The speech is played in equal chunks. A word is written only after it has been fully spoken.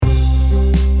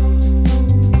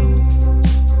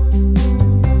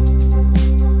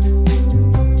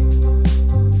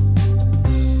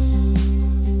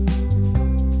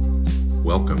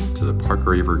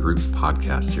Parker Avery Group's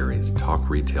podcast series, Talk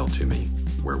Retail to Me,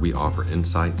 where we offer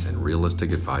insights and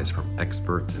realistic advice from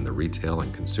experts in the retail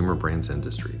and consumer brands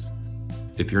industries.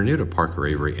 If you're new to Parker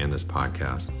Avery and this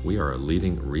podcast, we are a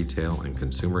leading retail and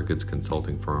consumer goods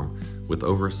consulting firm with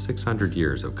over 600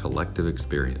 years of collective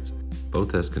experience,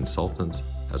 both as consultants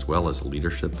as well as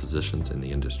leadership positions in the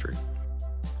industry.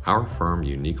 Our firm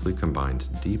uniquely combines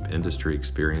deep industry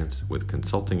experience with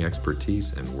consulting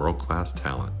expertise and world-class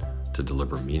talent to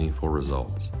deliver meaningful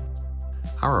results.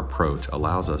 Our approach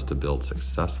allows us to build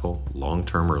successful,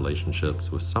 long-term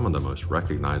relationships with some of the most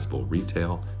recognizable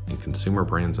retail and consumer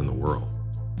brands in the world.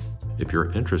 If you're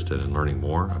interested in learning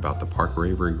more about the Parker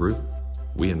Avery Group,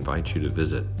 we invite you to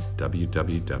visit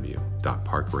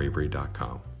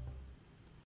www.parkeravery.com.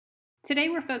 Today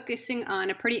we're focusing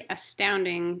on a pretty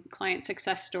astounding client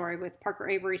success story with Parker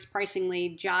Avery's pricing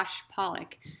lead, Josh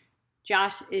Pollock.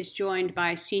 Josh is joined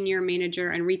by senior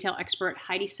manager and retail expert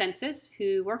Heidi Sensis,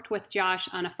 who worked with Josh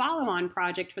on a follow-on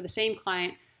project for the same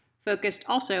client, focused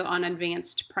also on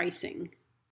advanced pricing.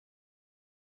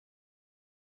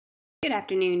 Good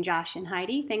afternoon, Josh and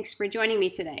Heidi. Thanks for joining me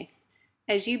today.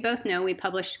 As you both know, we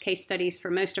publish case studies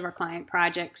for most of our client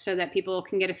projects so that people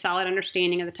can get a solid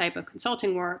understanding of the type of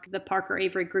consulting work the Parker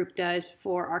Avery Group does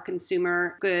for our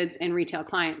consumer goods and retail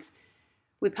clients.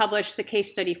 We published the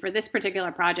case study for this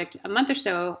particular project a month or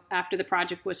so after the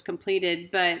project was completed,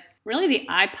 but really the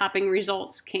eye-popping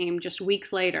results came just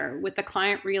weeks later, with the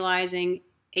client realizing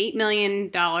 $8 million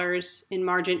in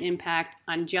margin impact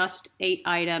on just 8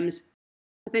 items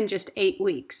within just 8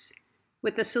 weeks.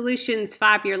 With the solution's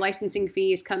 5-year licensing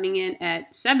fees coming in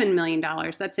at $7 million,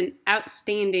 that's an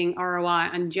outstanding ROI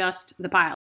on just the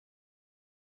pilot.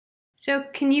 So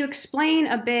can you explain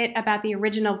a bit about the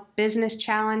original business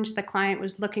challenge the client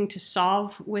was looking to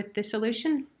solve with this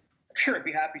solution? Sure, I'd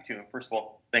be happy to. First of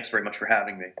all, thanks very much for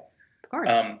having me. Of course.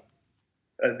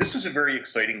 This was a very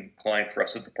exciting client for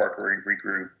us at the Parker Avery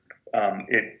Group.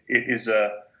 It is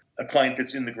a client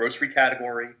that's in the grocery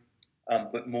category,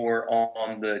 but more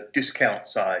on the discount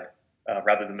side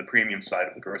rather than the premium side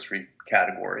of the grocery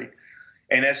category.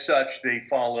 And as such, they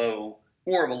follow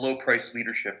more of a low-price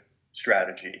leadership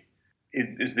strategy.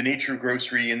 It is the nature of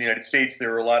grocery in the United States.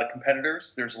 There are a lot of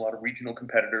competitors. There's a lot of regional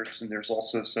competitors, and there's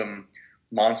also some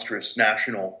monstrous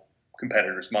national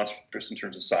competitors, monstrous in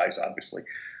terms of size, obviously.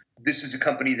 This is a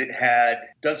company that had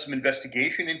done some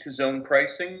investigation into zone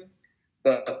pricing,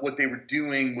 but what they were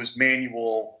doing was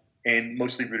manual and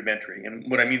mostly rudimentary.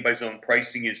 And what I mean by zone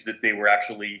pricing is that they were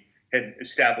had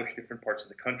established different parts of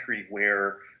the country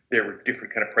where there were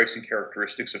different kind of pricing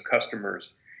characteristics of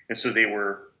customers. And so they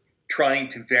were trying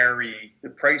to vary the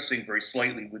pricing very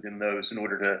slightly within those in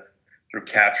order to sort of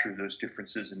capture those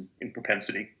differences in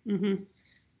propensity. Mm-hmm.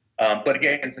 But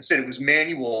again, as I said, it was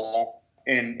manual,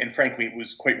 and frankly, it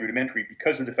was quite rudimentary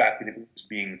because of the fact that it was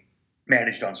being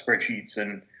managed on spreadsheets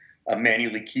and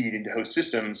manually keyed into host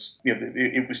systems.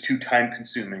 It was too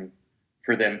time-consuming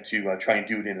for them to try and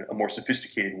do it in a more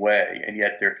sophisticated way, and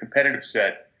yet their competitive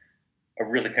set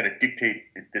really kind of dictated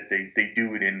that they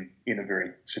do it in a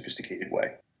very sophisticated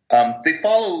way. They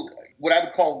followed what I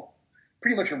would call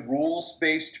pretty much a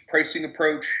rules-based pricing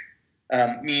approach,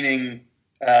 meaning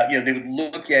they would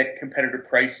look at competitor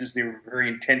prices. They were very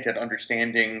intent at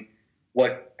understanding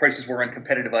what prices were on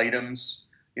competitive items,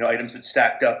 items that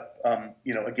stacked up,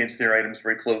 against their items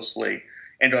very closely,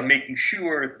 and on making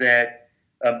sure that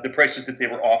the prices that they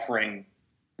were offering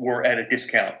were at a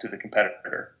discount to the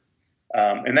competitor.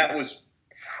 And that was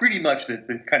pretty much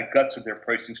the kind of guts of their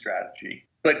pricing strategy.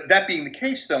 But that being the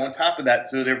case, though, on top of that,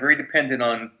 so they're very dependent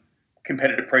on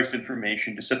competitive price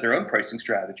information to set their own pricing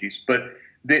strategies. But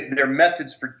their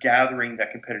methods for gathering that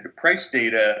competitive price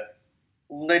data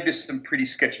led to some pretty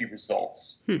sketchy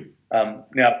results.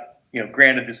 Now,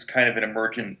 granted, this is kind of an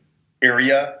emergent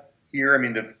area here. I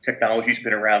mean, the technology's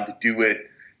been around to do it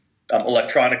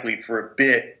electronically for a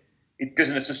bit. It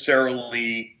doesn't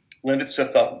necessarily lend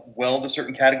itself up well to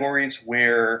certain categories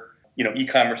where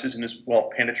e-commerce isn't as well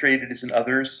penetrated as in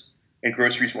others, and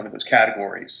grocery is one of those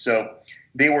categories. So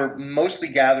they were mostly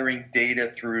gathering data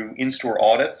through in-store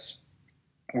audits,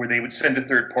 where they would send a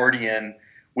third party in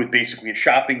with basically a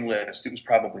shopping list. It was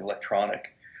probably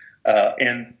electronic,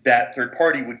 and that third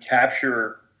party would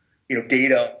capture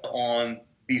data on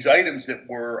these items that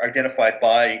were identified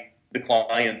by the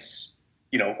client's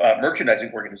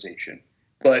merchandising organization.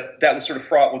 But that was sort of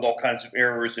fraught with all kinds of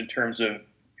errors in terms of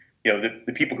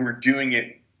the people who were doing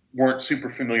it weren't super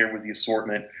familiar with the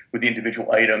assortment, with the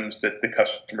individual items that the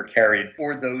customer carried,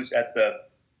 or those at the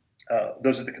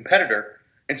competitor.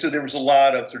 And so there was a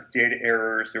lot of sort of data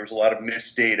errors. There was a lot of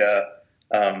missed data.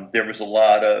 There was a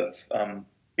lot of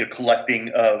collecting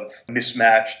of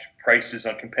mismatched prices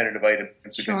on competitive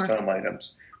items against home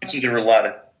items. And so there were a lot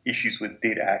of issues with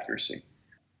data accuracy.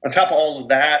 On top of all of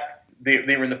that,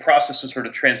 they were in the process of sort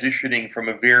of transitioning from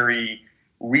a very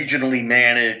regionally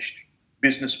managed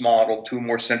business model to a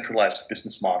more centralized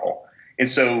business model. And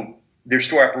so their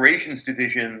store operations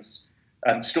divisions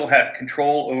still had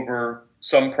control over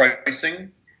some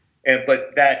pricing,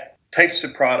 but that types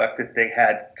of product that they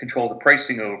had control of the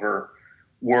pricing over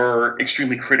were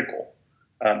extremely critical.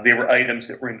 They were items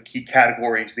that were in key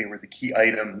categories. They were the key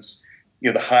items,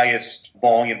 the highest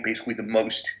volume, basically the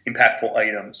most impactful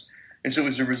items. And so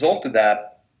as a result of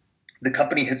that, the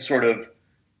company had sort of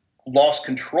lost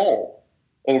control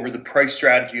over the price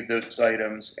strategy of those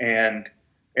items and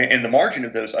the margin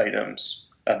of those items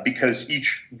because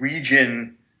each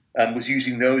region was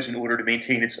using those in order to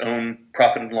maintain its own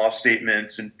profit and loss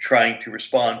statements and trying to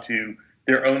respond to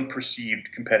their own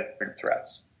perceived competitive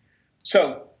threats.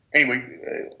 So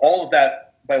anyway, all of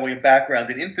that by way of background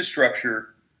and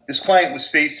infrastructure, this client was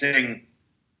facing,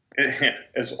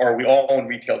 as are we all in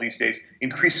retail these days,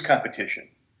 increased competition.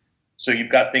 So you've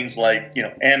got things like,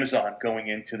 Amazon going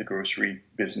into the grocery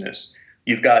business.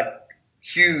 You've got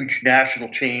huge national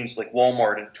chains like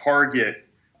Walmart and Target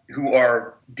who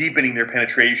are deepening their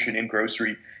penetration in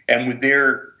grocery and with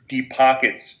their deep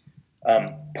pockets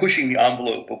pushing the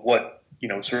envelope of what,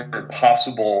 sort of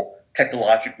possible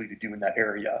technologically to do in that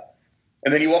area.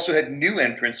 And then you also had new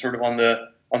entrants sort of on the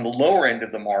lower end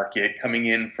of the market coming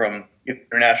in from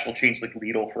international chains like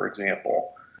Lidl, for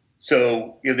example.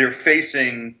 So they're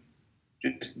facing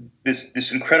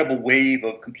this incredible wave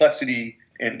of complexity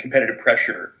and competitive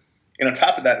pressure. And on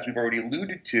top of that, as we've already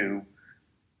alluded to,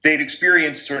 they'd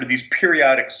experienced sort of these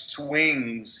periodic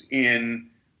swings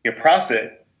in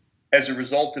profit as a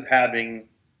result of having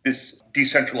this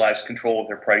decentralized control of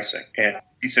their pricing and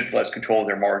decentralized control of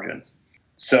their margins.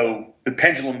 So the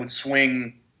pendulum would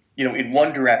swing, in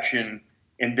one direction,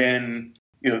 and then,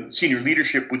 senior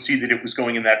leadership would see that it was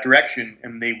going in that direction,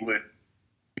 and they would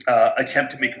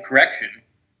attempt to make a correction,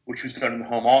 which was done in the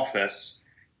home office.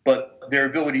 But their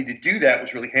ability to do that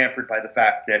was really hampered by the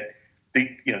fact that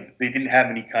they didn't have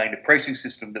any kind of pricing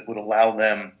system that would allow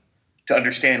them to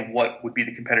understand what would be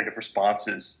the competitive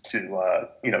responses to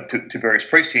various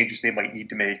price changes they might need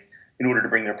to make in order to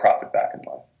bring their profit back in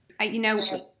line.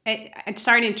 I'm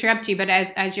sorry to interrupt you, but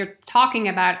as you're talking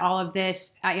about all of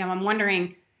this, I'm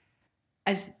wondering,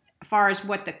 as far as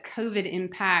what the COVID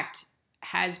impact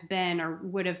has been or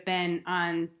would have been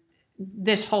on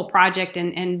this whole project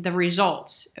and the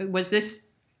results. Was this,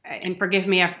 and forgive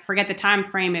me, I forget the time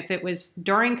frame, if it was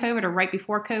during COVID or right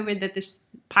before COVID that this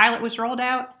pilot was rolled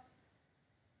out?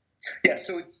 Yeah,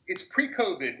 so it's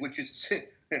pre-COVID, which is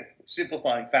a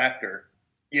simplifying factor.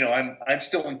 I'm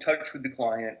still in touch with the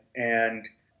client, and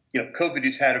COVID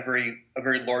has had a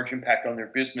very large impact on their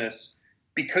business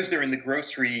because they're in the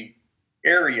grocery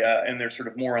area and they're sort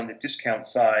of more on the discount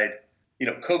side.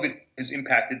 COVID has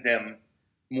impacted them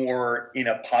more in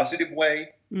a positive way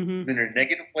than in a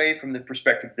negative way, from the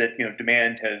perspective that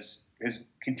demand has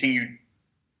continued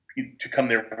to come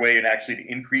their way and actually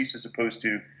to increase as opposed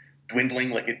to dwindling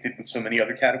like it did with so many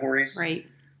other categories. Right.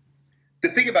 The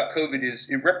thing about COVID is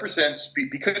it represents,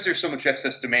 because there's so much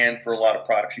excess demand for a lot of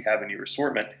products you have in your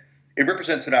assortment, it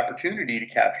represents an opportunity to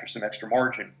capture some extra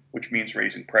margin, which means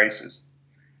raising prices.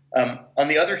 On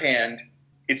the other hand,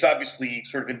 it's obviously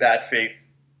sort of in bad faith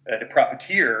to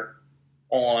profiteer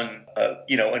on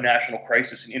a national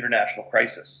crisis, an international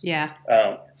crisis. Yeah.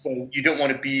 So you don't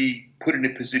want to be put in a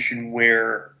position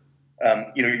where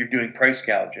you're doing price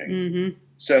gouging. Mm-hmm.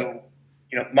 So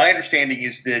my understanding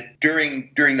is that during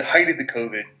the height of the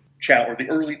COVID challenge, or the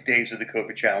early days of the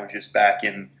COVID challenges back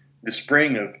in the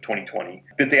spring of 2020,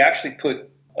 that they actually put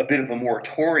a bit of a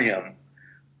moratorium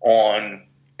on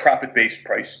profit-based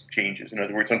price changes. In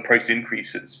other words, on price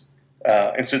increases.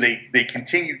 And so they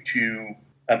continued to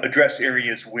address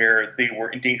areas where they were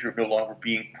in danger of no longer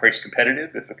being price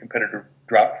competitive if a competitor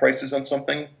dropped prices on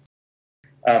something.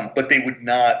 But they would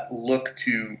not look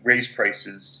to raise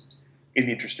prices in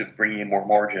the interest of bringing in more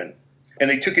margin. And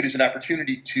they took it as an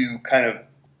opportunity to kind of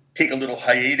take a little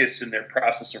hiatus in their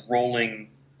process of rolling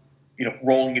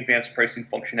advanced pricing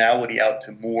functionality out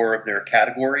to more of their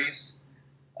categories,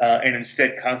 and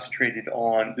instead concentrated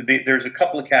on, there's a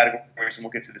couple of categories, and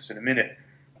we'll get to this in a minute,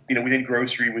 within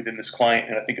grocery, within this client,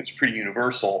 and I think it's pretty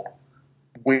universal,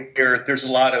 where there's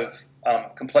a lot of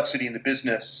complexity in the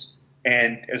business,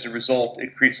 and as a result,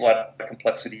 it creates a lot of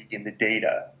complexity in the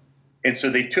data. And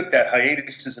so they took that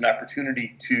hiatus as an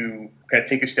opportunity to kind of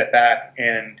take a step back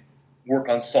and work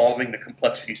on solving the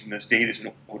complexities in those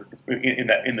data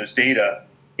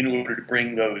in order to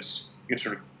bring those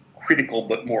sort of critical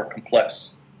but more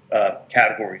complex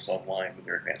categories online with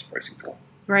their advanced pricing tool.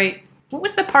 Right. What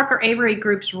was the Parker Avery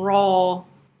Group's role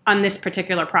on this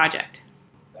particular project?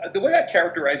 The way I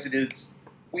characterize it is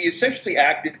we essentially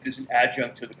acted as an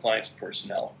adjunct to the client's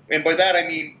personnel. And by that I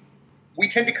mean we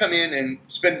tend to come in and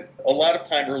spend a lot of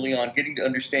time early on getting to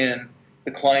understand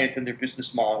the client and their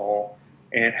business model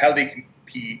and how they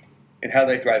compete and how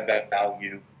they drive that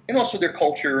value, and also their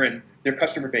culture and their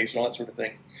customer base and all that sort of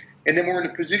thing. And then we're in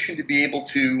a position to be able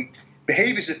to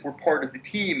behave as if we're part of the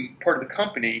team, part of the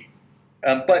company,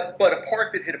 but a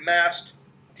part that had amassed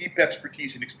deep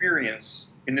expertise and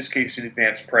experience, in this case in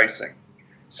advanced pricing.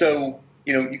 So,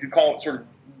 you could call it sort of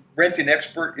rent an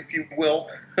expert, if you will.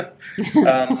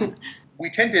 We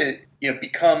tend to,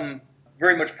 become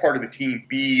very much part of the team,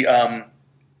 be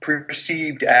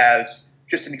perceived as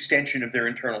just an extension of their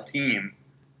internal team.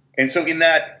 And so in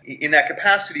that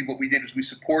capacity, what we did is we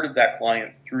supported that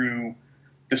client through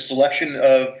the selection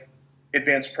of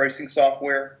advanced pricing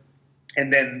software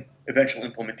and then eventual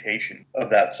implementation of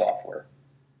that software.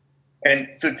 And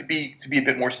so to be a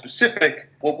bit more specific,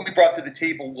 what we brought to the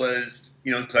table was,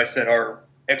 as I said, our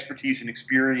expertise and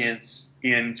experience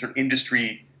in sort of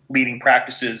industry leading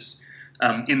practices,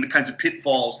 in the kinds of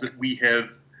pitfalls that we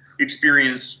have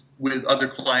experienced with other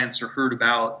clients or heard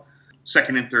about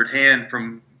second and third hand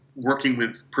from working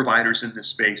with providers in this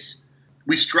space.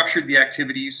 We structured the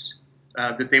activities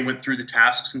that they went through, the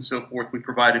tasks and so forth. We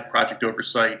provided project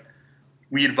oversight.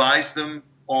 We advised them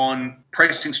on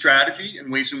pricing strategy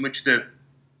and ways in which that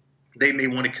they may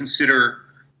want to consider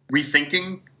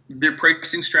rethinking their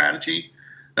pricing strategy,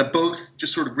 both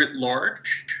just sort of writ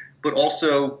large, but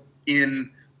also in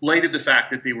light of the fact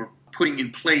that they were putting in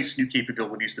place new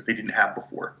capabilities that they didn't have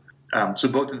before. So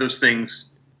both of those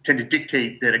things tend to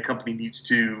dictate that a company needs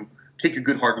to take a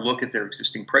good hard look at their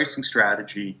existing pricing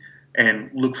strategy and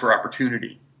look for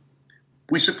opportunity.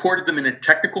 We supported them in a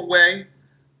technical way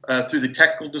through the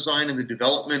technical design and the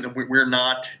development. We're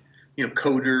not,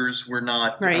 coders. We're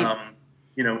not, right.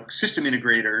 System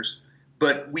integrators.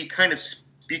 But we kind of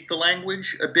speak the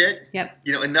language a bit. Yep.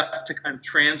 Enough to kind of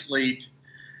translate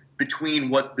between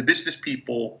what the business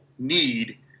people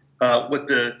need, what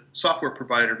the software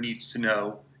provider needs to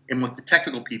know, and what the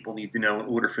technical people need to know in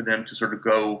order for them to sort of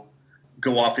go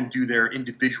off and do their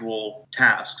individual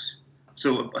tasks.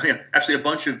 So actually a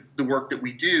bunch of the work that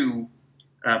we do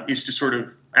is to sort of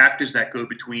act as that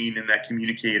go-between and that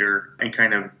communicator and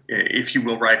kind of, if you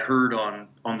will, ride herd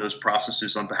on those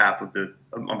processes on behalf of the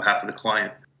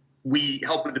client. We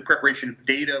help with the preparation of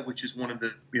data, which is one of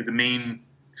the main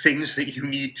things that you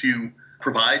need to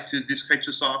provide to these types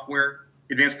of software.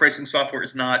 Advanced pricing software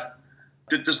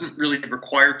doesn't really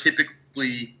require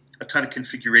typically a ton of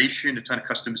configuration, a ton of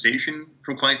customization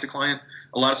from client to client.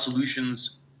 A lot of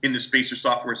solutions in the space are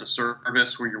software as a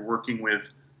service, where you're working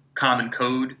with common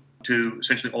code to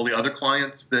essentially all the other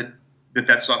clients that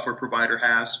software provider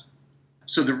has.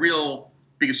 So the real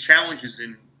biggest challenges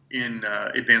in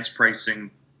advanced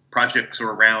pricing projects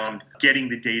are around getting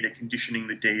the data, conditioning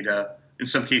the data. In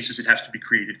some cases, it has to be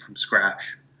created from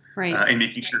scratch, right. And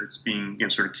making sure it's being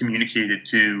sort of communicated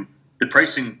to the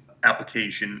pricing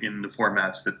application in the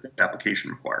formats that the application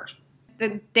requires.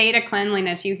 The data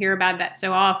cleanliness, you hear about that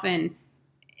so often,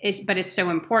 but it's so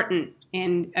important,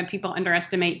 and people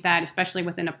underestimate that, especially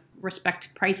within a respect to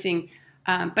pricing.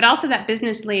 But also that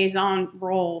business liaison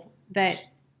role that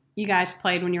you guys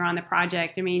played when you're on the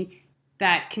project. I mean,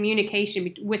 that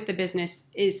communication with the business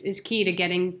is key to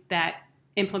getting that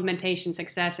implementation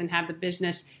success and have the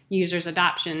business users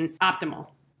adoption optimal.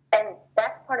 And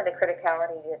that's part of the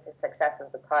criticality of the success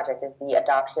of the project is the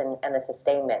adoption and the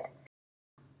sustainment.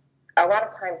 A lot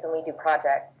of times when we do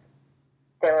projects,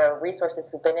 there are resources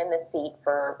who've been in the seat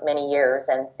for many years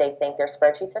and they think their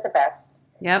spreadsheets are the best.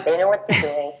 Yep. They know what they're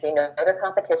doing. They know their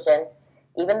competition.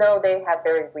 Even though they have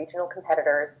very regional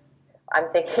competitors, I'm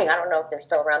thinking, I don't know if they're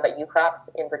still around, but Ukrops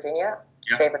in Virginia,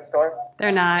 favorite store.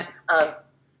 They're not.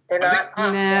 They're not.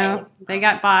 No, they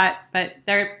got bought, but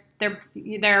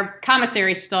their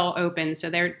commissary is still open, so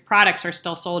their products are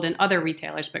still sold in other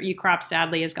retailers, but Ukrops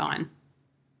sadly is gone.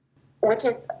 Which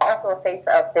is also a face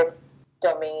of this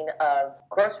domain of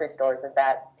grocery stores, is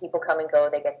that people come and go,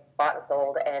 they get bought and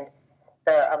sold, and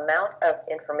the amount of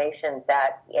information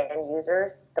that the end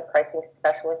users, the pricing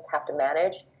specialists have to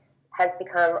manage has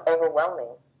become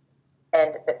overwhelming.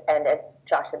 And as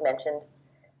Josh had mentioned,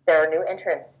 there are new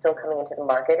entrants still coming into the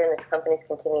market, and this company is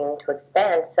continuing to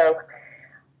expand. So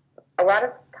a lot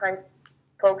of times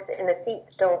folks in the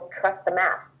seats don't trust the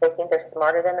math. They think they're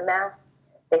smarter than the math.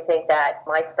 They think that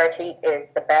my spreadsheet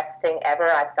is the best thing ever.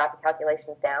 I've got the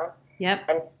calculations down. Yep.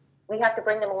 And we have to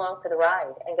bring them along for the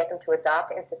ride and get them to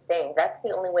adopt and sustain. That's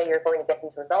the only way you're going to get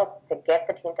these results, to get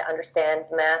the team to understand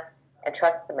the math and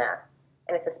trust the math.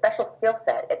 And it's a special skill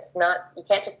set. It's not, you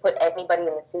can't just put anybody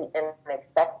in the seat and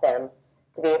expect them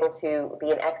to be able to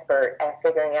be an expert at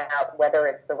figuring out whether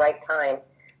it's the right time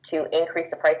to increase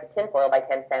the price of tinfoil by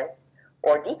 10 cents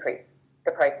or decrease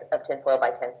the price of tinfoil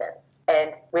by 10 cents.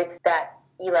 And with that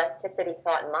elasticity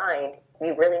thought in mind, we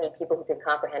really need people who can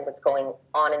comprehend what's going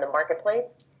on in the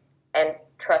marketplace and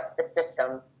trust the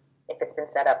system if it's been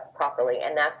set up properly.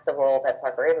 And that's the role that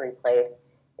Parker Avery played,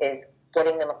 is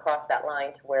getting them across that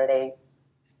line to where they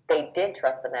did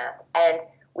trust the math. And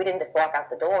we didn't just walk out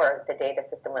the door the day the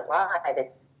system went live.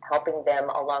 It's helping them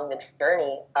along the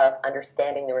journey of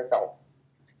understanding the results.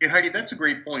 And Heidi, that's a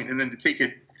great point. And then to take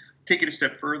it a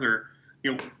step further,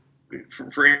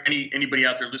 for anybody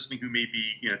out there listening who may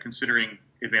be considering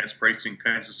advanced pricing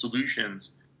kinds of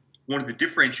solutions, one of the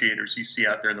differentiators you see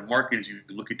out there in the market as you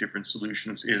look at different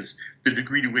solutions is the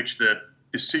degree to which the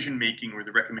decision making or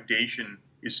the recommendation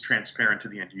is transparent to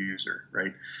the end user,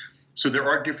 right? So there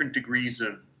are different degrees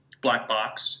of black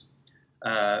box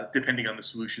depending on the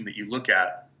solution that you look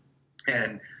at.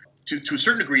 And to a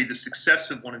certain degree, the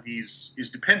success of one of these is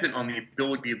dependent on the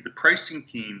ability of the pricing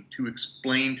team to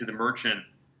explain to the merchant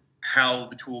how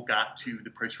the tool got to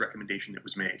the price recommendation that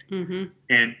was made. Mm-hmm.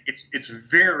 And it's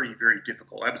very, very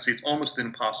difficult. I would say it's almost an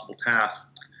impossible task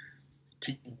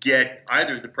to get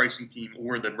either the pricing team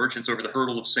or the merchants over the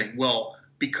hurdle of saying, well,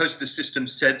 because the system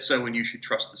said so and you should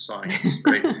trust the science,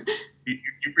 right?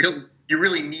 you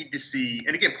really need to see,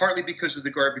 and again, partly because of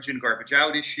the garbage in, garbage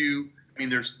out issue. I mean,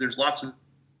 there's lots of,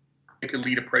 it can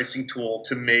lead a pricing tool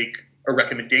to make a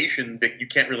recommendation that you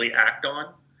can't really act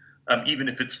on, even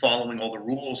if it's following all the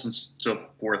rules and so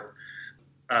forth.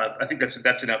 I think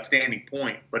that's an outstanding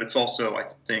point, but it's also, I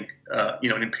think,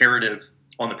 an imperative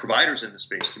on the providers in the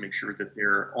space to make sure that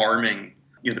they're arming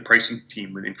the pricing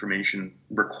team with information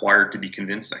required to be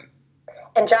convincing.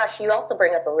 And Josh, you also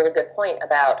bring up a really good point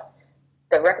about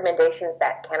the recommendations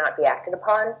that cannot be acted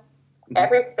upon. Mm-hmm.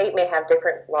 Every state may have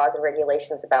different laws and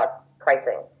regulations about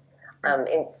pricing.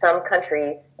 In some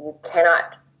countries, you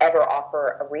cannot ever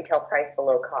offer a retail price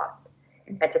below cost.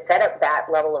 And to set up that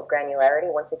level of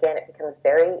granularity, once again, it becomes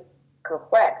very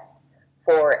complex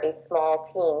for a small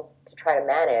team to try to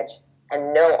manage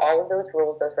and know all of those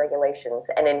rules, those regulations.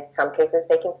 And in some cases,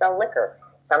 they can sell liquor.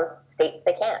 Some states,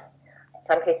 they can't. In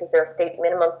some cases, there are state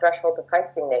minimum thresholds of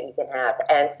pricing that you can have.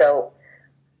 And so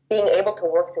being able to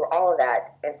work through all of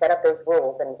that and set up those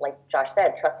rules, and like Josh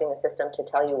said, trusting the system to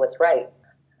tell you what's right,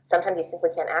 sometimes you simply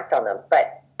can't act on them.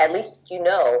 But at least you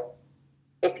know,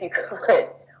 if you could,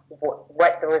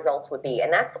 what the results would be.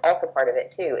 And that's also part of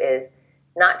it, too, is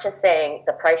not just saying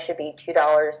the price should be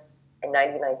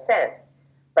 $2.99,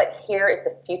 but here is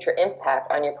the future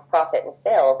impact on your profit and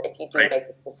sales if you do make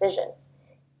this decision.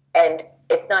 And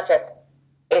it's not just,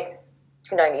 it's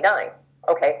 $2.99.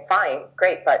 Okay, fine,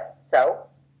 great, but so?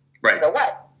 Right. So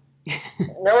what?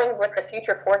 Knowing what the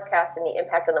future forecast and the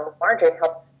impact on the margin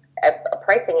helps a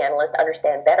pricing analyst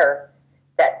understand better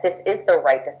that this is the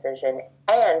right decision,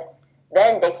 and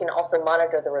then they can also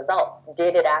monitor the results.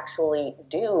 Did it actually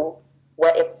do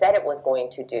what it said it was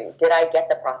going to do? Did I get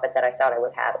the profit that I thought I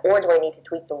would have? Or do I need to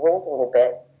tweak the rules a little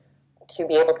bit to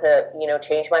be able to,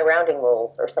 change my rounding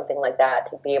rules or something like that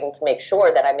to be able to make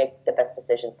sure that I make the best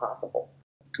decisions possible?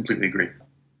 Completely agree.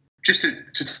 Just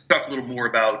to talk a little more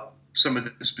about some of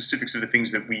the specifics of the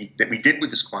things that we did with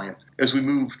this client, as we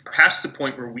moved past the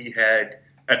point where we had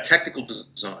a technical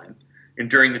design, and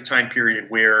during the time period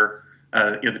where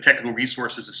the technical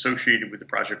resources associated with the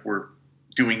project were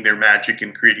doing their magic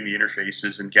and creating the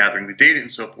interfaces and gathering the data and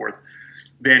so forth,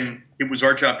 then it was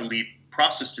our job to lead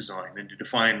process design and to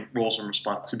define roles and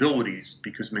responsibilities,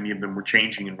 because many of them were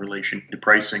changing in relation to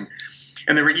pricing.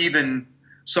 And there were even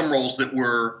some roles that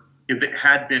were that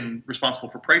had been responsible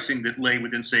for pricing that lay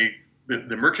within, say,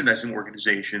 the merchandising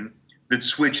organization that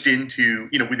switched into,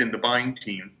 within the buying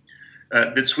team,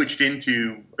 that switched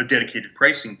into a dedicated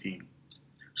pricing team.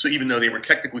 So even though they were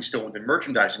technically still within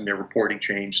merchandising, their reporting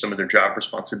changed, some of their job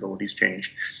responsibilities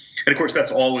changed. And of course,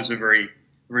 that's always a very,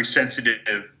 very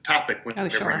sensitive topic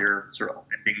whenever you're sort of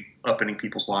upending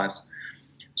people's lives.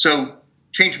 So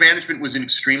change management was an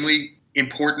extremely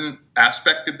important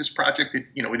aspect of this project.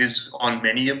 It is on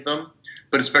many of them,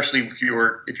 but especially if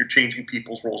you're changing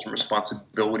people's roles and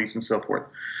responsibilities and so forth.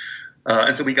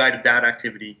 And so we guided that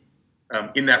activity.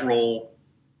 In that role,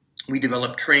 we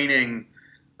developed training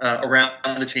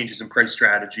around the changes in price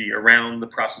strategy, around the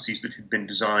processes that had been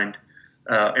designed.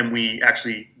 And we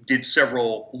actually did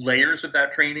several layers of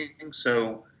that training.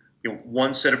 So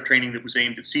one set of training that was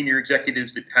aimed at senior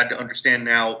executives that had to understand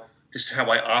now this is how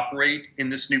I operate in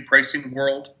this new pricing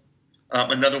world.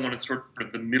 Another one is sort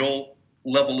of the middle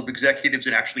level of executives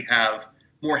that actually have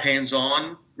more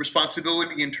hands-on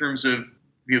responsibility in terms of,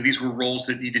 these were roles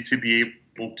that needed to be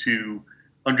able to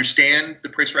understand the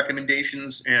price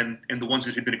recommendations and the ones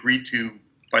that had been agreed to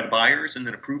by the buyers and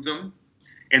then approve them.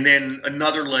 And then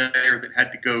another layer that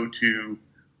had to go to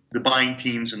the buying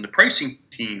teams and the pricing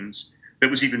teams that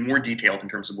was even more detailed in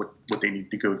terms of what they needed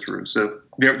to go through. So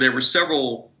there were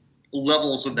several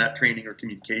levels of that training or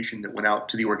communication that went out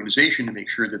to the organization to make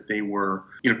sure that they were,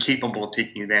 capable of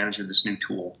taking advantage of this new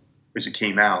tool as it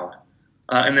came out.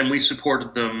 And then we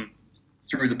supported them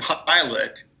through the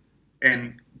pilot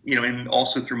and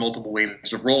also through multiple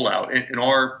waves of rollout. And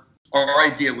our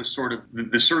idea was sort of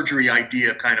the surgery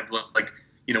idea, kind of like,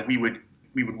 we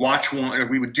would watch one, or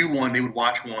we would do one, they would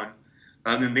watch one,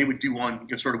 and then they would do one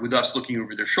sort of with us looking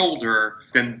over their shoulder.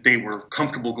 Then they were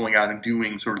comfortable going out and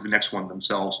doing sort of the next one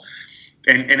themselves.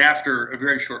 And after a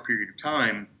very short period of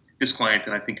time, this client,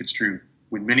 and I think it's true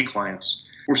with many clients,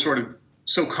 were sort of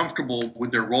so comfortable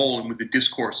with their role and with the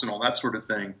discourse and all that sort of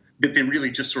thing that they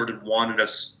really just sort of wanted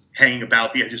us hanging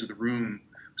about the edges of the room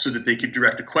so that they could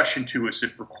direct a question to us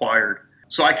if required.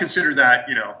 So I consider that,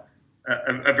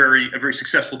 a very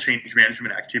successful change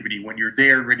management activity when you're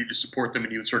there ready to support them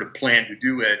and you sort of plan to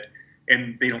do it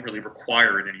and they don't really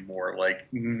require it anymore. Like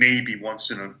maybe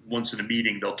once in a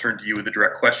meeting they'll turn to you with a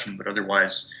direct question, but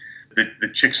otherwise the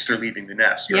chicks are leaving the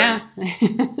nest. Right?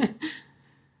 Yeah.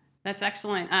 That's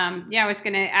excellent. I was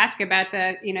going to ask about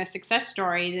the success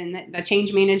stories and the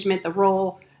change management, the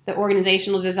role, the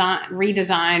organizational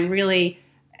redesign really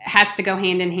has to go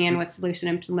hand in hand with solution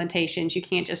implementations. You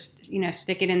can't just,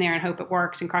 stick it in there and hope it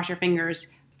works and cross your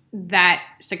fingers. That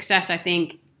success, I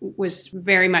think, was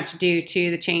very much due to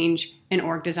the change in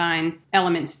org design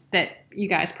elements that you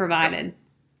guys provided.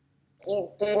 You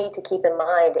do need to keep in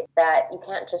mind that you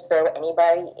can't just throw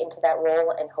anybody into that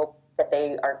role and hope that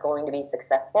they are going to be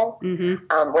successful.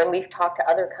 Mm-hmm. When we've talked to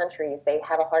other countries, they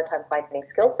have a hard time finding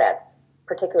skill sets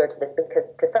particular to this because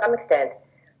to some extent,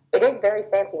 it is very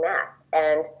fancy math.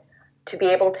 And to be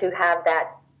able to have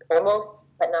that almost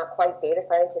but not quite data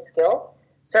scientist skill,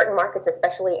 certain markets,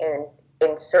 especially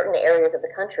in certain areas of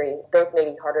the country, those may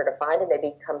be harder to find and they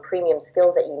become premium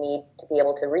skills that you need to be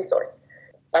able to resource.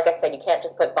 Like I said, you can't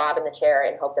just put Bob in the chair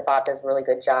and hope that Bob does a really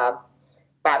good job.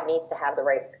 Bob needs to have the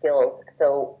right skills.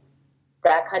 So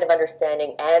that kind of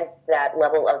understanding and that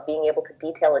level of being able to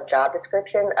detail a job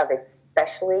description of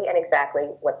especially and exactly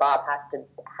what Bob has to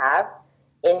have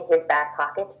in his back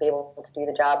pocket to be able to do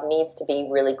the job needs to be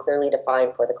really clearly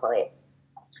defined for the client.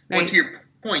 Right. Well, to your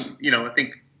point, I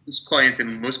think this client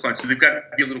and most clients, so they've got to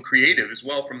be a little creative as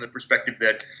well from the perspective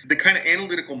that the kind of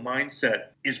analytical mindset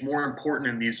is more important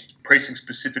in these pricing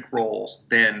specific roles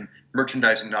than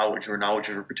merchandising knowledge or knowledge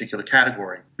of a particular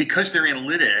category. Because they're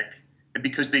analytic and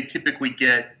because they typically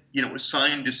get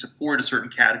assigned to support a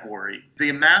certain category, they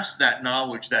amass that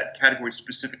knowledge, that category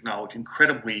specific knowledge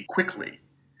incredibly quickly.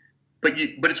 But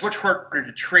it's much harder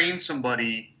to train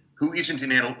somebody who isn't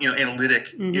an analytic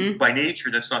by nature.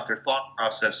 That's not their thought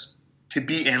process to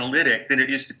be analytic than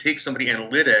it is to take somebody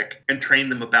analytic and train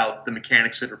them about the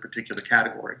mechanics of a particular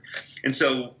category. And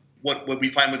so what we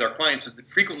find with our clients is that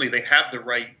frequently they have the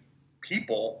right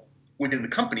people within the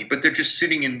company, but they're just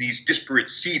sitting in these disparate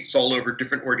seats all over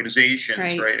different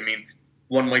organizations, right? I mean,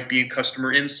 one might be in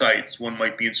customer insights, one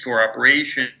might be in store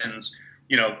operations,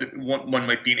 one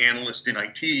might be an analyst in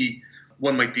IT,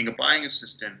 one might be a buying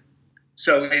assistant.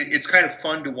 So it's kind of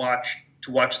fun to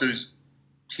watch those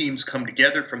teams come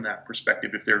together from that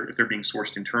perspective if they're being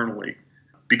sourced internally,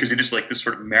 because it is like this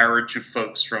sort of marriage of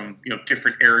folks from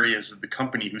different areas of the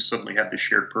company who suddenly have this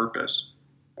shared purpose.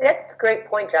 That's a great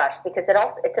point, Josh, because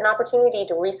it's an opportunity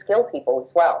to reskill people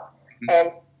as well. Mm-hmm.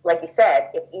 And like you said,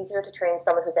 it's easier to train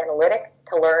someone who's analytic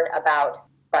to learn about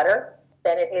butter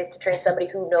than it is to train somebody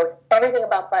who knows everything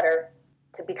about butter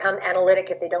to become analytic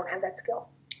if they don't have that skill.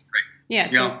 Yeah,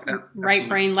 it's a right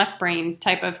brain, left brain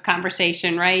type of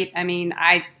conversation, right? I mean,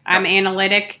 I'm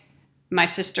analytic. My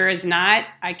sister is not.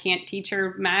 I can't teach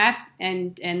her math,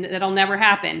 and that'll never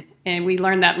happen. And we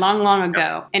learned that long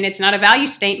ago. And it's not a value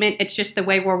statement. It's just the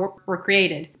way we're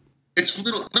created. It's a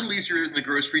little easier in the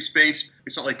grocery space.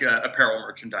 It's not like apparel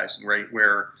merchandising, right,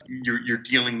 where you're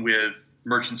dealing with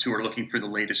merchants who are looking for the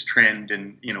latest trend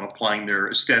and applying their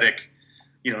aesthetic,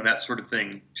 and that sort of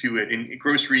thing to it. In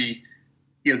grocery,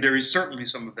 there is certainly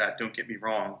some of that. Don't get me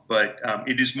wrong, but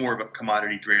it is more of a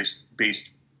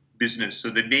commodity-based business. So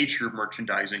the nature of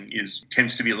merchandising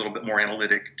tends to be a little bit more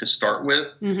analytic to start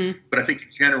with. Mm-hmm. But I think in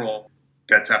general,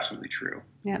 that's absolutely true.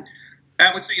 Yeah.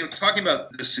 I would say, talking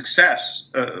about the success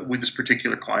with this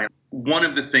particular client, one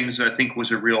of the things that I think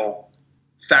was a real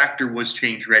factor was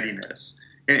change readiness.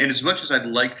 And as much as I'd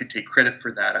like to take credit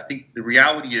for that, I think the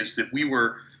reality is that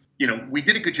we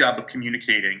did a good job of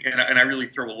communicating, and I really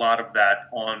throw a lot of that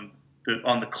on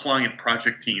the client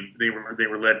project team. They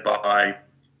were led by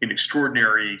an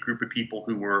extraordinary group of people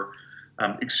who were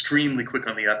extremely quick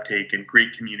on the uptake and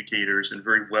great communicators and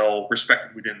very well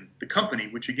respected within the company,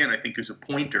 which again I think is a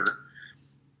pointer.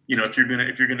 If you're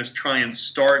gonna try and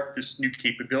start this new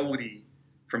capability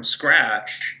from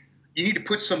scratch, you need to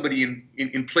put somebody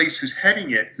in place who's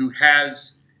heading it, who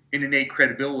has an innate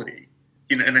credibility.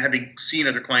 And having seen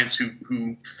other clients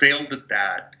who failed at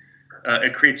that,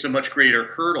 it creates a much greater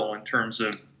hurdle in terms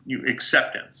of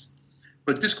acceptance.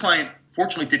 But this client,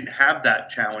 fortunately, didn't have that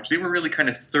challenge. They were really kind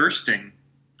of thirsting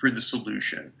for the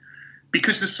solution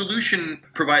because the solution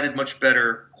provided much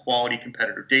better quality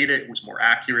competitor data. It was more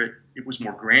accurate. It was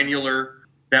more granular.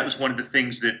 That was one of the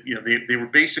things that, they were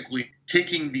basically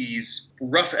taking these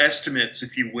rough estimates,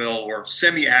 if you will, or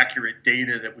semi-accurate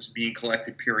data that was being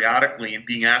collected periodically and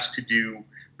being asked to do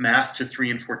math to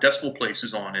 3 and 4 decimal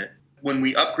places on it. When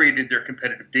we upgraded their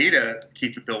competitive data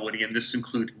capability, and this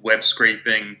included web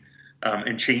scraping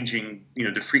and changing,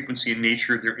 the frequency and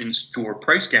nature of their in-store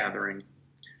price gathering,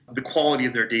 the quality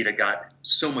of their data got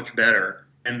so much better.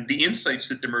 And the insights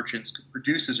that the merchants could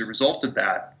produce as a result of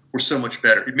that were so much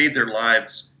better. It made their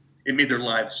lives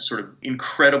just sort of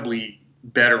incredibly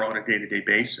better on a day-to-day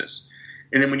basis.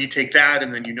 And then when you take that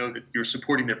and then you know that you're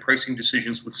supporting their pricing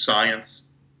decisions with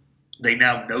science, they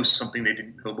now know something they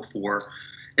didn't know before.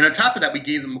 And on top of that, we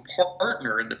gave them a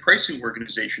partner in the pricing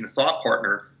organization, a thought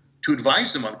partner, to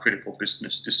advise them on critical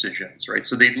business decisions, right?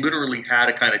 So they literally had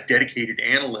a kind of dedicated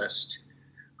analyst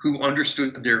who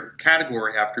understood their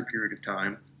category after a period of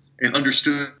time and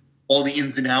understood all the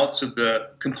ins and outs of the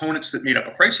components that made up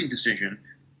a pricing decision.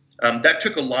 That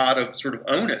took a lot of sort of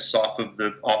onus off of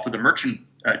the merchant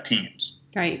teams.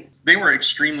 Right. They were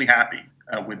extremely happy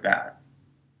with that.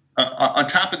 On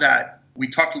top of that, we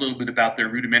talked a little bit about their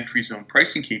rudimentary zone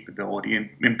pricing capability,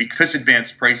 and because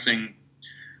advanced pricing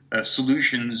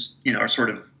solutions, are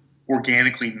sort of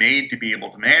organically made to be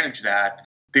able to manage that,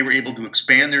 they were able to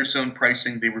expand their zone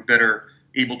pricing. They were better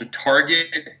able to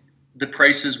target the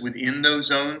prices within those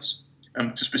zones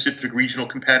to specific regional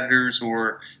competitors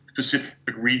or specific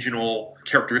regional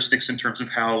characteristics in terms of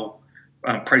how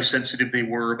price sensitive they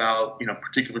were about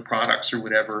particular products or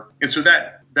whatever. And so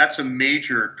that's a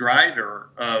major driver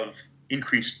of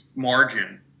increased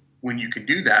margin when you can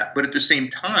do that. But at the same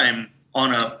time,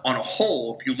 on a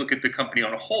whole, if you look at the company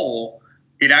on a whole,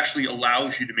 it actually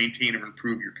allows you to maintain or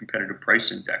improve your competitive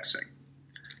price indexing.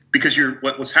 Because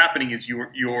what's happening is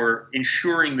you're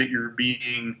ensuring that you're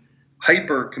being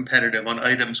hyper competitive on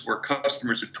items where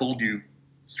customers have told you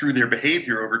through their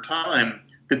behavior over time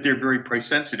that they're very price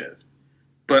sensitive.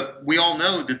 But we all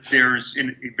know that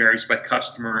it varies by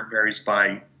customer, it varies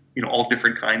by all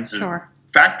different kinds of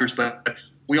factors. But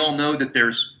we all know that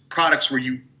there's products where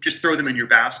you just throw them in your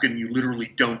basket and you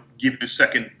literally don't give a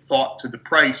second thought to the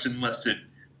price unless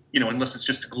it's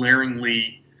just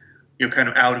glaringly kind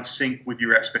of out of sync with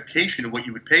your expectation of what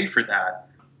you would pay for that.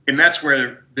 And that's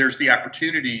where there's the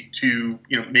opportunity to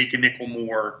make a nickel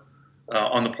more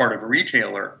on the part of a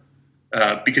retailer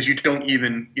because you don't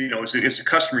even as a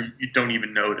customer you don't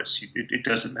even notice. It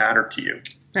doesn't matter to you.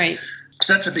 Right.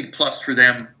 So that's a big plus for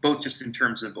them, both just in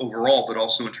terms of overall, but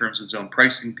also in terms of zone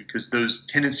pricing, because those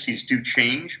tendencies do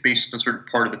change based on sort of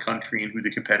part of the country and who the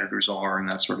competitors are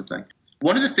and that sort of thing.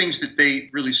 One of the things that they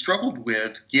really struggled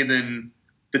with, given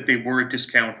that they were a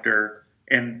discounter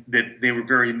and that they were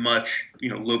very much,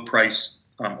 low price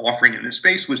offering in this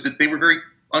space, was that they were very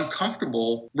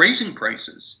uncomfortable raising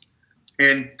prices.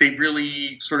 And they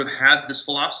really sort of had this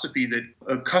philosophy that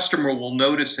a customer will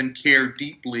notice and care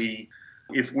deeply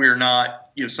if we're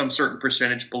not, some certain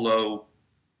percentage below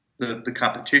the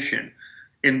competition.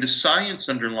 And the science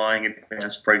underlying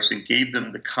advanced pricing gave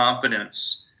them the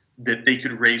confidence that they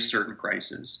could raise certain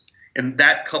prices. And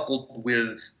that, coupled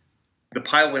with the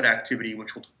pilot activity,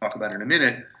 which we'll talk about in a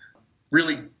minute,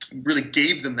 really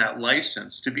gave them that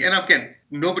license to be. And again,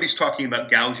 nobody's talking about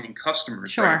gouging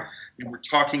customers. Sure. Right? We're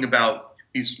talking about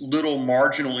these little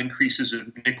marginal increases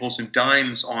of nickels and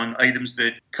dimes on items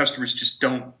that customers just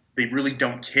they really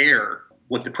don't care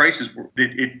what the prices were.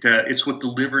 It's what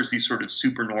delivers these sort of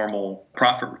supernormal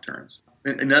profit returns.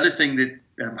 And another thing that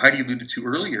Heidi alluded to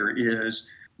earlier is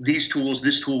this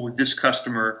tool with this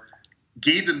customer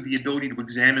gave them the ability to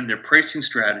examine their pricing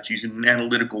strategies in an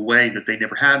analytical way that they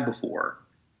never had before.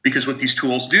 Because what these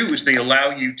tools do is they allow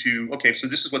you to, okay, so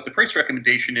this is what the price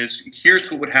recommendation is. Here's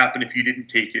what would happen if you didn't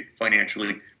take it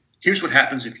financially. Here's what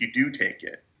happens if you do take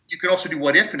it. you can also do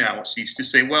what-if analyses to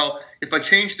say, well, if I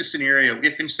change the scenario,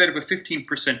 if instead of a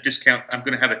 15% discount, I'm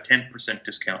going to have a 10%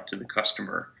 discount to the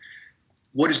customer,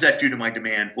 what does that do to my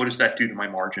demand? What does that do to my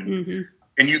margin? Mm-hmm.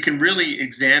 And you can really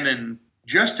examine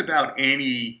just about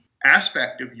any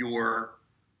aspect of your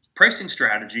pricing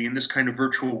strategy in this kind of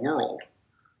virtual world.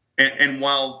 And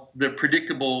while the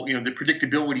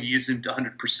predictability isn't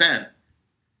 100%,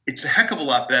 it's a heck of a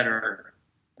lot better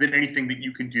than anything that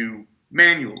you can do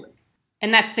manually.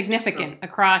 And that's significant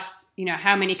across,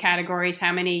 how many categories,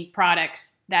 how many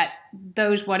products, that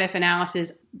those what-if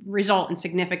analyses result in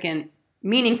significant,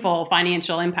 meaningful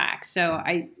financial impacts. So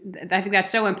I think that's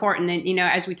so important. And,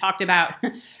 as we talked about,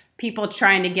 people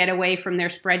trying to get away from their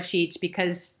spreadsheets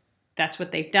because that's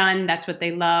what they've done. That's what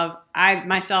they love. I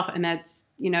myself am a,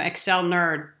 Excel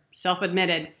nerd,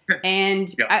 self-admitted.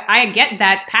 And yeah. I get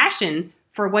that passion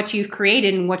for what you've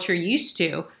created and what you're used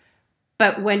to.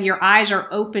 But when your eyes are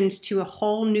opened to a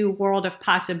whole new world of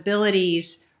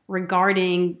possibilities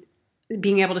regarding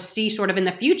being able to see sort of in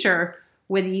the future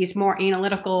with these more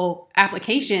analytical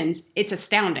applications, it's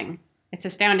astounding. It's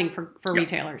astounding for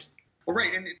retailers. Well,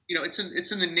 right. And,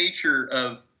 it's in the nature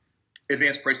of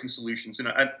advanced pricing solutions. And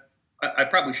I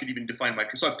probably should even define my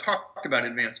terms. So I've talked about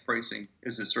advanced pricing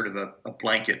as a sort of a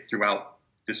blanket throughout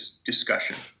this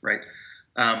discussion, right?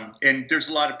 And there's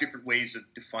a lot of different ways of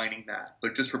defining that,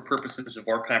 but just for purposes of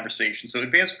our conversation. So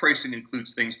advanced pricing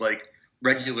includes things like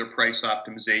regular price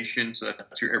optimization. So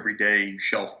that's your everyday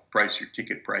shelf price, your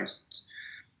ticket price.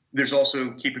 There's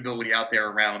also capability out there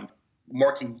around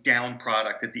marking down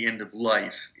product at the end of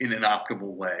life in an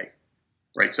optimal way,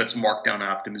 right? So that's markdown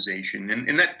optimization.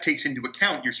 And that takes into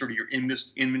account your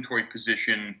inventory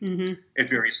position mm-hmm. at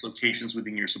various locations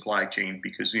within your supply chain,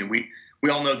 because we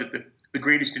all know that the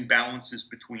greatest imbalances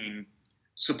between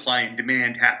supply and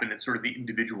demand happen at sort of the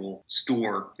individual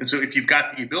store. And so if you've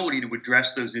got the ability to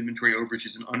address those inventory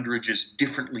overages and underages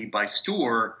differently by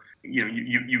store,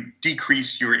 you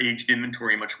decrease your aged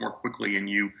inventory much more quickly, and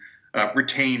you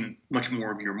retain much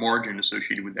more of your margin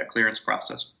associated with that clearance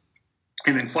process.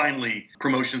 And then finally,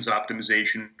 promotions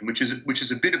optimization, which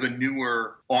is a bit of a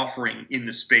newer offering in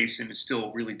the space and is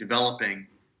still really developing,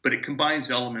 but it combines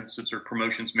elements of sort of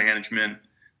promotions management,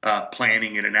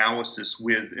 planning and analysis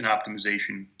with an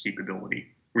optimization capability,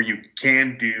 where you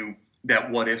can do that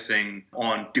what-ifing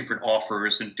on different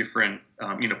offers and different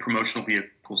promotional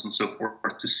vehicles and so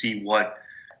forth to see what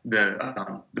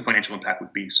the financial impact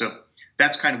would be. So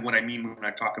that's kind of what I mean when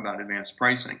I talk about advanced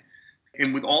pricing.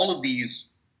 And with all of these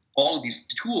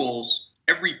tools,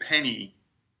 every penny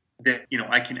that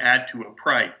I can add to a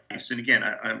price, and again,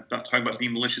 I'm not talking about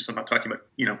being malicious. I'm not talking about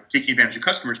taking advantage of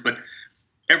customers, but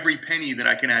every penny that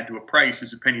I can add to a price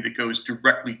is a penny that goes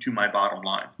directly to my bottom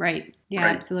line. Right. Yeah,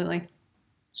 right? Absolutely.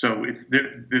 So it's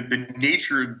the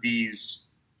nature of these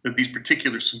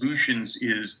particular solutions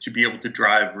is to be able to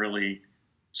drive really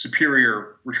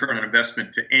superior return on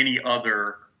investment to any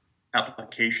other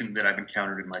application that I've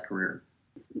encountered in my career.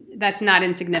 That's not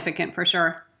insignificant, for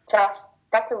sure. Josh,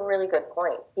 that's a really good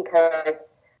point, because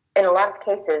in a lot of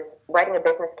cases, writing a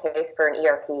business case for an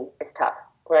ERP is tough.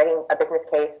 Writing a business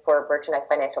case for merchandise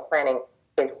financial planning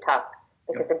is tough,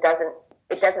 because it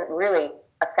doesn't really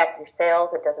affect your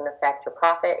sales. It doesn't affect your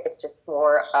profit. It's just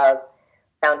more of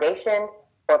foundation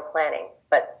or planning.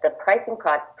 But the pricing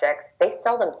projects, they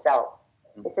sell themselves.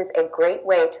 This is a great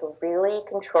way to really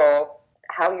control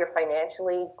how you're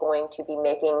financially going to be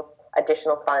making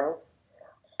additional funds,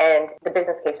 and the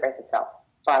business case writes itself,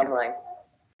 bottom line.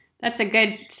 That's a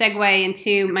good segue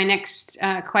into my next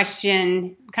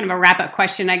question, kind of a wrap-up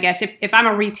question, I guess. If I'm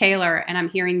a retailer and I'm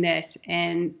hearing this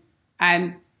and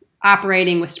I'm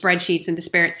operating with spreadsheets and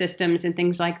disparate systems and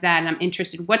things like that, and I'm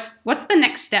interested, what's the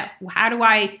next step? How do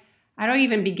I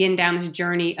even begin down this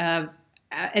journey of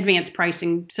advanced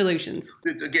pricing solutions?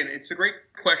 It's a great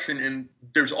question, and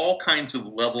there's all kinds of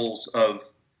levels of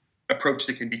approach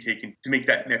that can be taken to make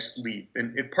that next leap.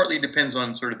 And it partly depends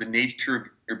on sort of the nature of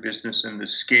your business and the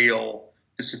scale,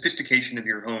 the sophistication of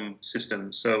your home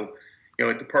system. So,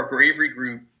 at the Parker Avery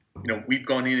Group, we've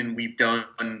gone in and we've done,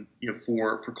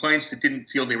 for clients that didn't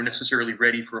feel they were necessarily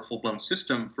ready for a full-blown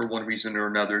system for one reason or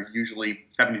another, usually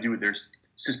having to do with their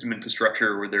system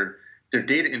infrastructure or their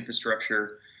data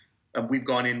infrastructure, we've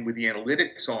gone in with the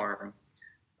analytics arm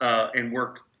and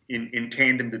worked in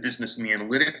tandem, the business and the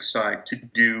analytics side, to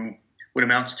do what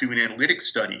amounts to an analytics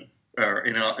study or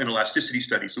an elasticity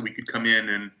study. So we could come in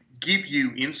and give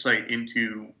you insight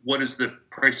into what is the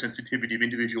price sensitivity of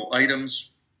individual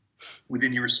items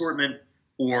within your assortment,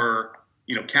 or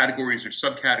categories or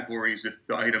subcategories if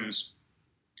the items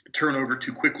turn over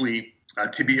too quickly,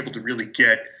 to be able to really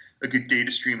get a good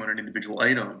data stream on an individual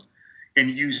item. and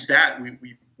use that.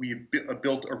 We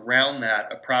built around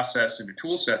that a process and a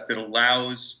tool set that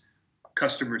allows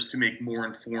customers to make more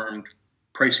informed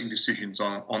pricing decisions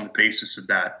on the basis of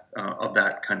that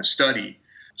kind of study.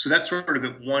 So that's sort of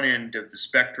at one end of the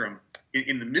spectrum.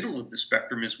 In the middle of the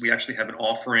spectrum is we actually have an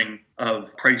offering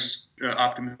of price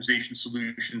optimization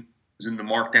solutions in the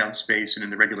markdown space and in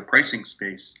the regular pricing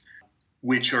space,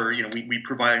 which are, we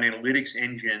provide an analytics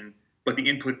engine, but the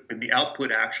input and the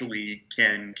output actually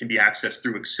can be accessed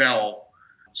through Excel.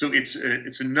 So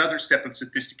it's another step of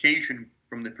sophistication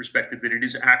from the perspective that it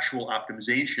is actual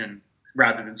optimization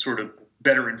rather than sort of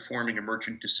better informing a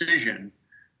merchant decision.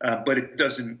 But it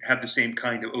doesn't have the same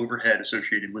kind of overhead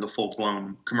associated with a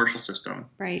full-blown commercial system.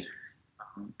 Right.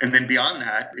 And then beyond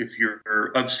that, if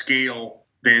you're of scale,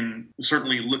 then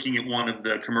certainly looking at one of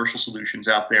the commercial solutions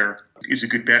out there is a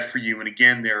good bet for you. And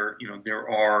again, there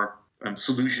are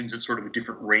solutions at sort of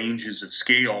different ranges of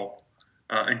scale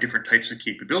and different types of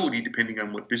capability depending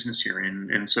on what business you're in.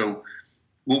 And so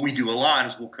what we do a lot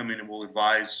is we'll come in and we'll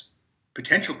advise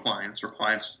potential clients or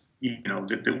clients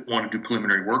that want to do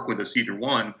preliminary work with us, either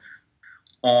one,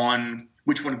 on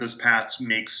which one of those paths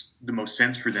makes the most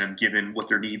sense for them given what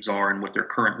their needs are and what their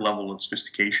current level of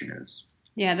sophistication is.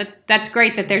 Yeah, that's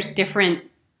great that there's different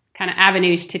kind of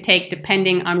avenues to take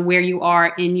depending on where you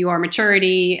are in your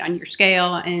maturity, on your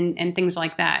scale, and things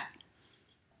like that.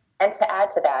 And to add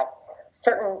to that,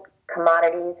 certain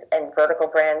commodities and vertical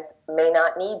brands may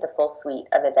not need the full suite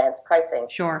of advanced pricing.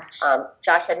 Sure.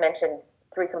 Josh had mentioned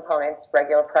 3 components: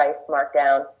 regular price,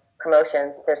 markdown,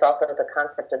 promotions. There's also the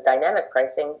concept of dynamic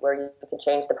pricing, where you can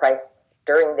change the price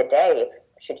during the day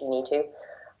should you need to.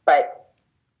 But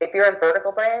if you're a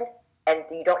vertical brand and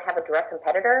you don't have a direct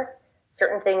competitor,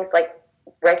 certain things like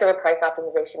regular price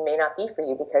optimization may not be for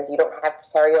you because you don't have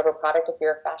carryover product if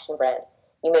you're a fashion brand.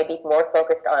 You may be more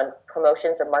focused on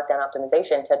promotions or markdown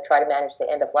optimization to try to manage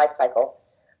the end of life cycle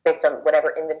based on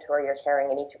whatever inventory you're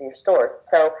carrying in each of your stores.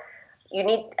 So you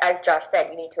need, as Josh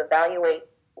said, you need to evaluate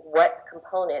what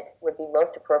component would be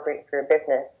most appropriate for your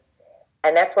business.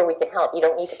 And that's where we can help. You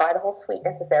don't need to buy the whole suite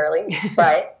necessarily,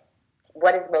 but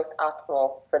what is most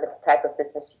optimal for the type of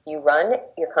business you run,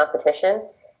 your competition,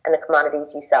 and the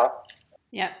commodities you sell.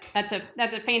 Yeah, that's a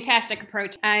fantastic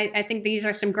approach. I think these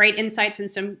are some great insights and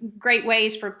some great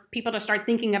ways for people to start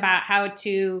thinking about how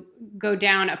to go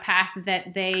down a path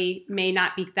that they may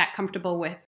not be that comfortable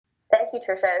with. Thank you,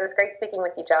 Tricia. It was great speaking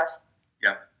with you, Josh.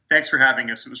 Yeah. Thanks for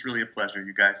having us. It was really a pleasure,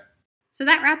 you guys. So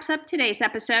that wraps up today's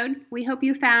episode. We hope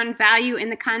you found value in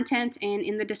the content and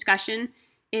in the discussion.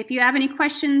 If you have any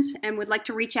questions and would like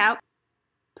to reach out,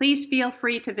 please feel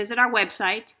free to visit our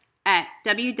website at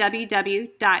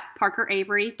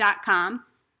www.parkeravery.com.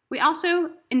 We also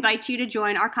invite you to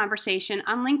join our conversation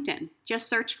on LinkedIn. Just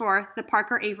search for the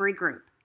Parker Avery Group.